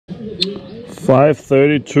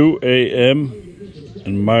5:32 a.m.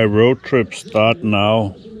 and my road trip start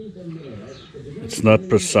now. It's not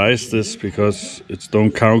precise this because it's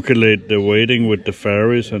don't calculate the waiting with the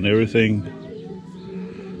ferries and everything.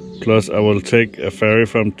 Plus I will take a ferry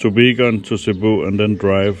from Dumaguete to Cebu and then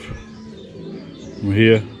drive from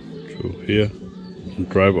here to here and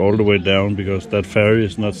drive all the way down because that ferry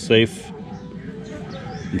is not safe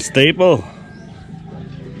and stable.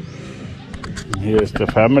 Here's the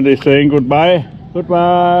family saying goodbye.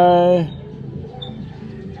 Goodbye.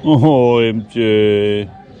 Oh, MJ.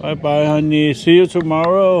 Bye bye, honey. See you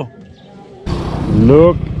tomorrow.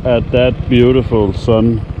 Look at that beautiful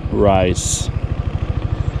sunrise.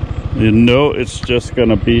 You know it's just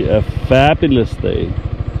gonna be a fabulous day.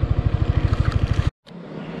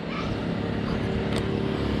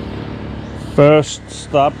 First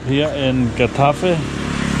stop here in Getafe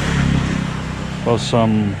for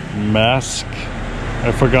some mask.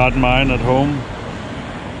 I forgot mine at home.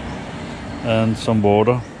 And some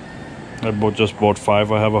water. I just bought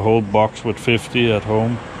 5. I have a whole box with 50 at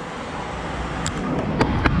home.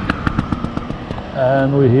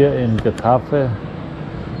 And we're here in Getafe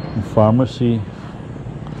pharmacy.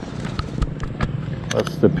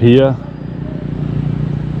 That's the pier.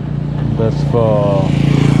 That's for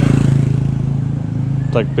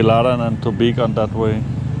Tagbilaran and Dumaguete that way.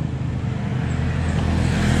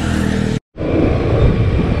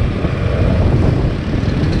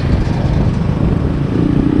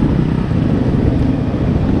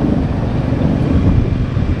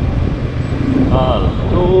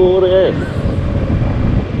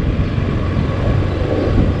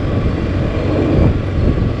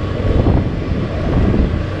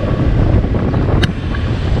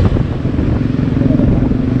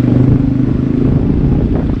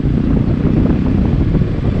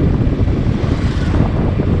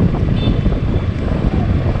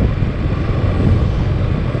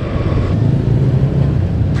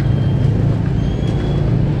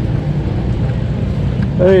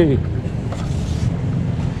 Hey. Good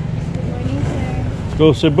morning, sir.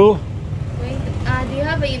 Go Cebu? Wait, do you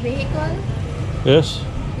have a vehicle? Yes.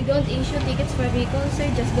 We don't issue tickets for vehicles, sir.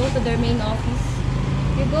 Just go to their main office.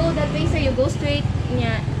 You go that way, sir. You go straight.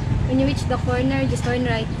 Yeah. When you reach the corner, just turn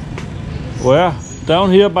right. Where?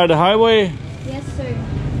 Down here by the highway? Yes, sir.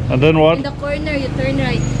 And then what? In the corner, you turn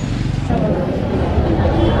right.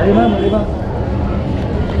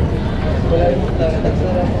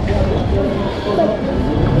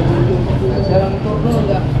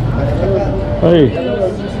 Hey,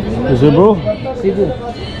 Cebu? Cebu.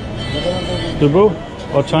 Cebu?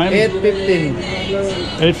 What time? 8:15.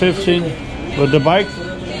 8:15. With the bike?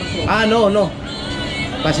 Ah, no.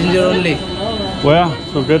 Passenger only. Where?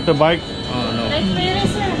 So get the bike? Oh, no.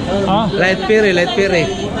 Huh? Light ferry. Other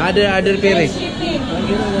ferry.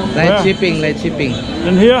 Where? Light shipping.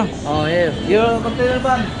 In here? Oh, here. Your container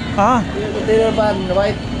van. Huh? Your container van,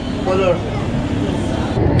 white color.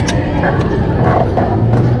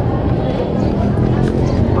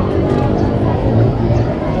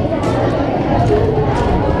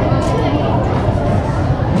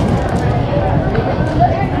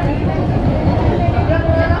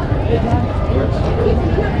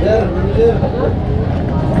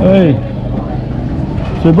 Hey,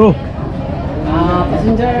 Cebu?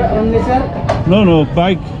 Passenger only, sir. No,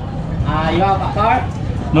 bike. You have a car?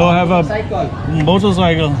 No, I have a Cycle.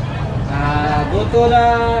 motorcycle. Go to the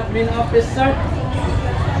main office, sir.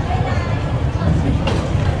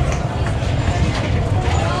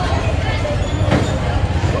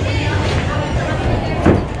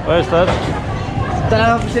 Where is that? The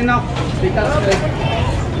office now.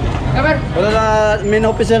 Cover. Go to the main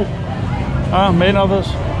office, sir. Ah, main office.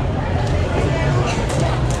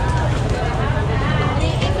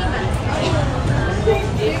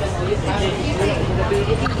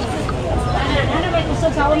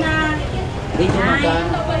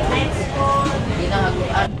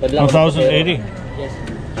 $1,080. Yes.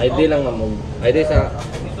 ID lang naman. ID sa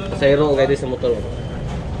zero, ID sa motor.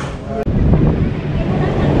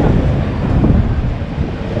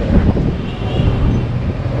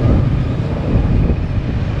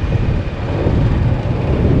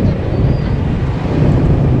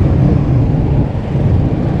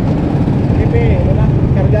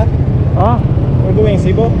 Huh? We're going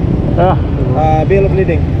Cebu. Yeah. Bill of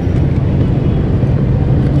lading.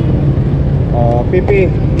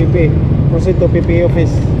 PP. Proceed to PP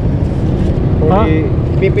office. For the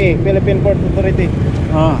PP, Philippine Port Authority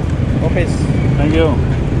office. Thank you.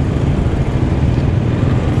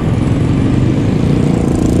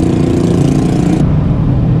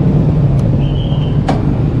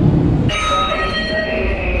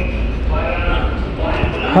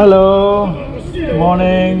 Hello.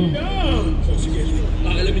 Morning. So sige,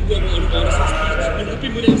 aalamin ko kung anong oras sa speech. Hanapin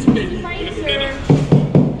mo na yung si Penny. Walang problema.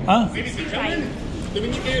 Huh? Ladies and gentlemen,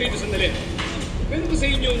 tumingin kayo rito sandali. Meron ko sa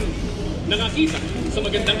inyong nakakita sa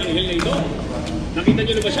magandang anghel na ito. Nakita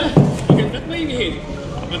niyo na ba siya? Maganda at mainihin.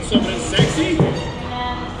 At sobrang sexy.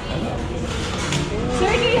 Sir,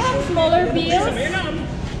 do you have smaller bills? Sabay lang.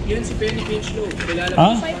 Yan si Penny Pinchlow. Kilala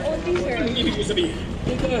Huh? 5 only, sir. Anong ibig mo sabihin?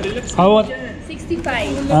 Teka, relax How what?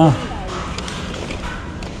 65. Ah.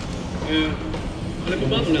 Alam mo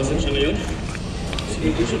ba kung nasan siya ngayon?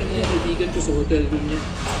 Sinubo siya ng mga kaibigan ko sa hotel room niya.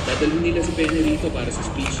 Dadalhin nila si Penny rito para sa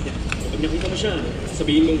speech niya. Kapag nakita mo siya,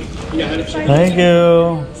 sabihin mo, hinahanap siya. Thank you.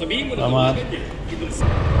 Sabihin mo na Salamat. tumagat niya. Ito na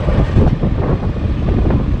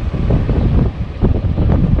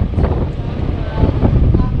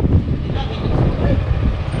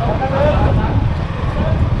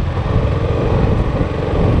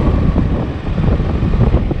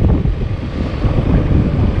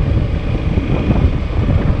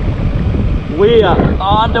We are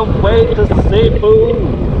on the way to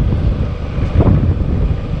Cebu.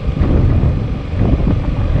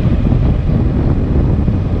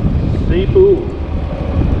 Cebu.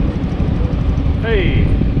 Hey.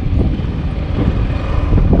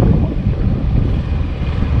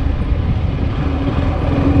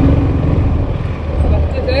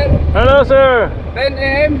 Hello, sir. 10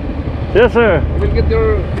 a.m. Yes, sir. We'll get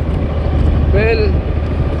your bell.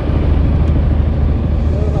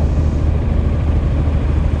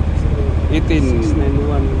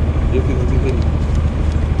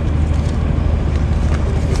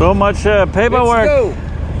 So much paperwork. Let's go.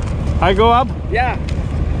 I go up. Yeah.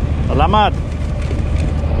 Salamat.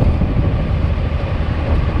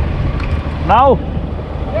 Now.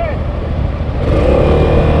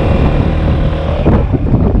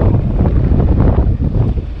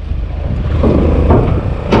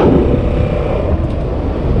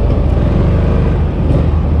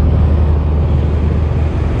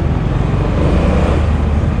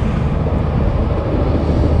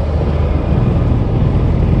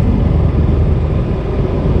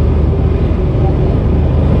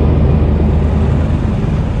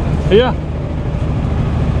 Here.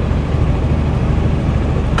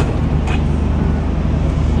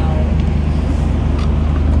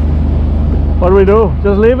 What do we do?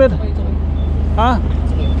 Just leave it? Huh?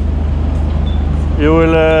 You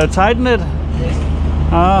will tighten it?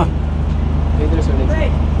 Ah.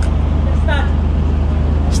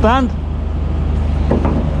 Stand?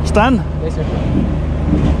 Stand? Yes, sir.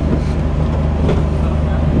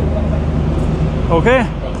 Okay.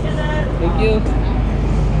 Thank you.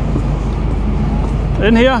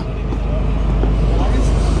 In here.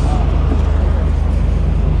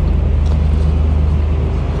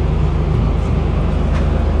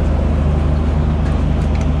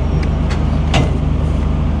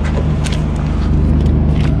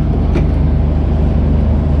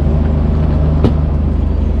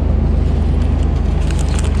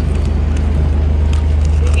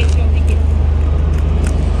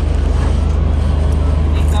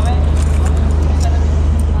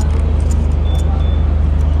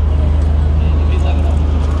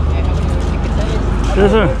 Yes,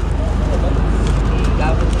 sir.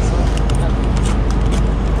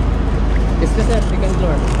 It's the second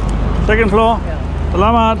floor. Second floor. Yeah.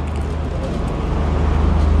 Salamat.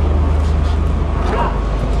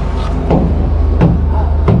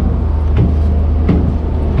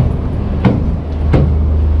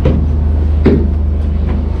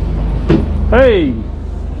 Hey.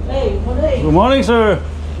 Hey, good morning. Good morning, sir.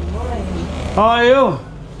 Good morning. How are you?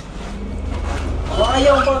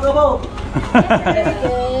 Ayaw pa ako.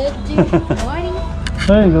 Good morning.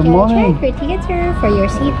 Hey, good morning. Check your ticket, sir, for your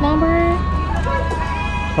seat number.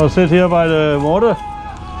 I'll sit here by the water.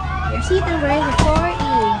 Your seat number is 4E.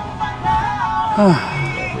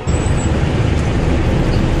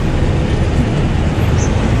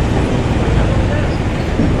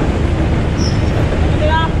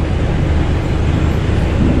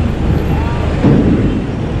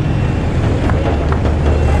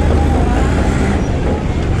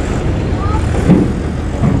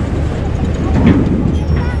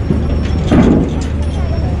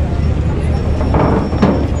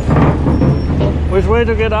 Which way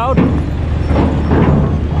to get out?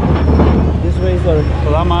 This way, sir.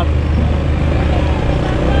 Salamat.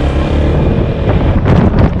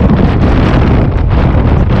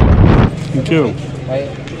 Thank you.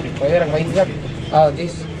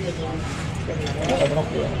 This.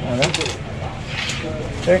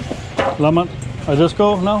 Salamat. I just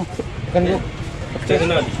go now. Can you?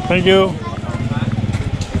 Thank you.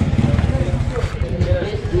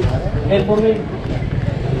 Help for me.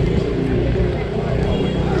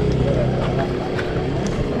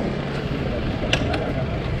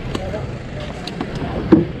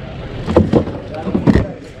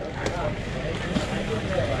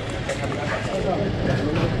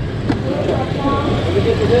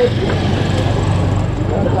 Hey,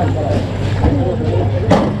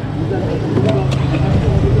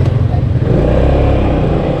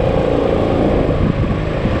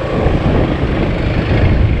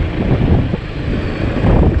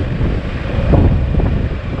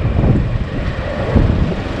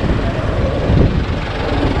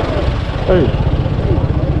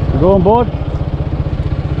 you go on board?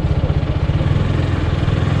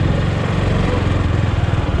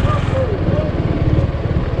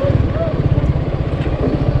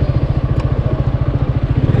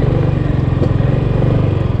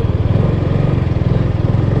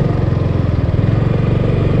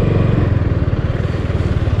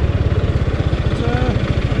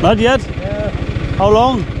 Not yet? Yeah. How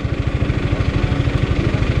long?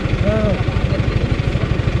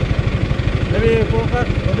 Maybe 4 o'clock.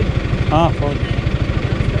 Ah, 4.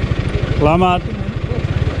 Selamat.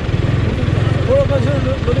 4 o'clock, sir.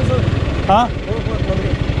 Huh? 4 o'clock.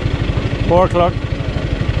 4 o'clock.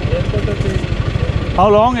 Yeah, 4:30. How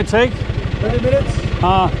long it take? 30 minutes.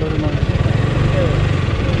 Ah, 30 minutes.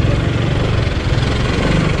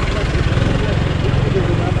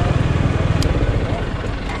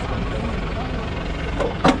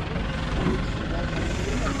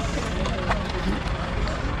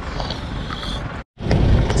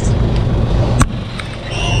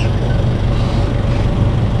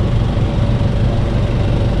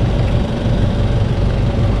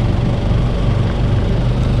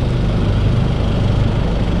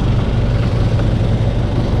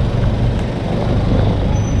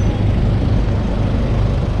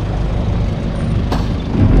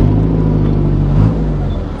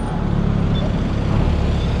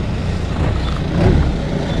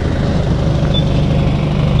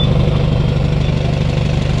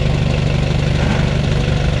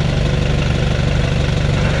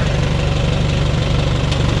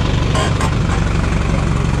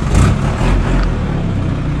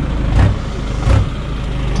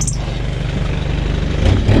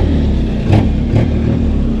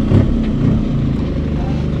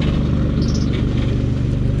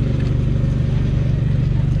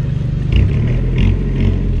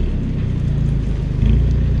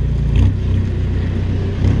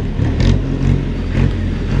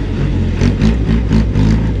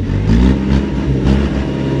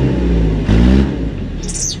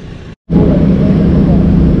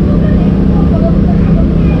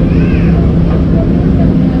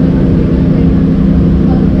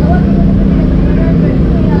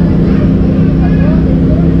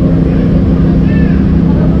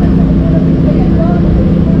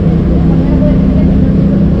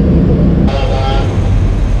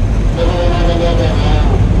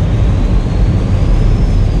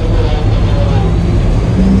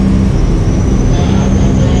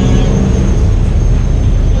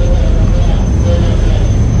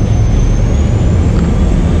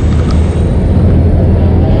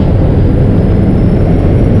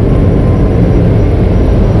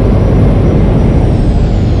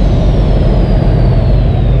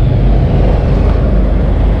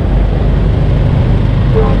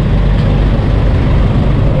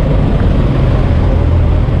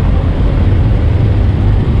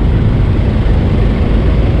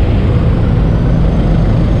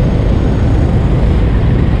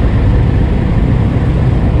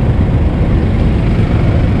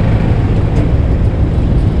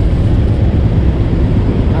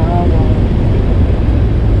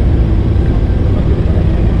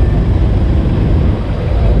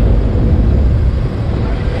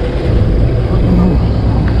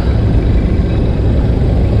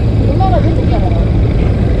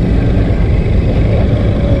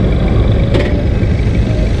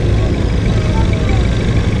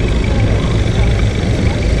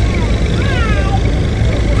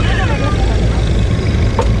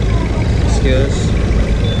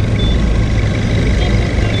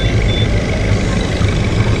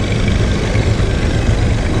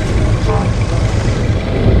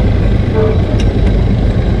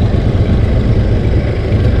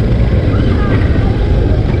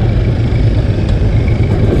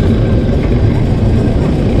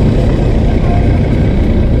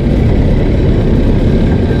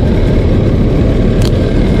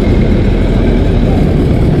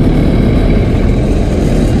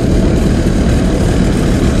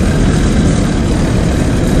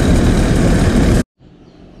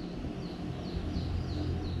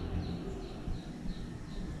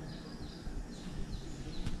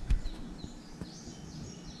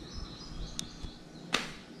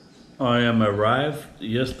 I am arrived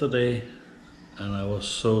yesterday and I was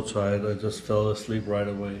so tired I just fell asleep right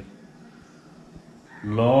away.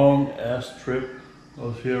 Long ass trip. I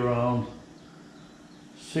was here around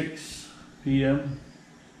 6 p.m.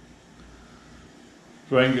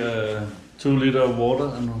 Drank 2 liters of water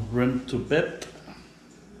and went to bed.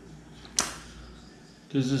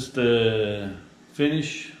 This is the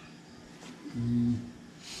finish. And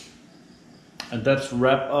that's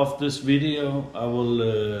wrap off this video. I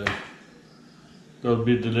will there'll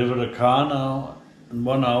be delivered a car now in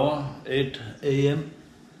 1 hour, 8 a.m.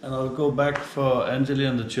 and I'll go back for Angeli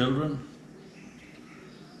and the children.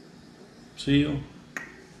 See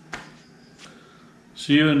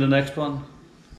you in the next one.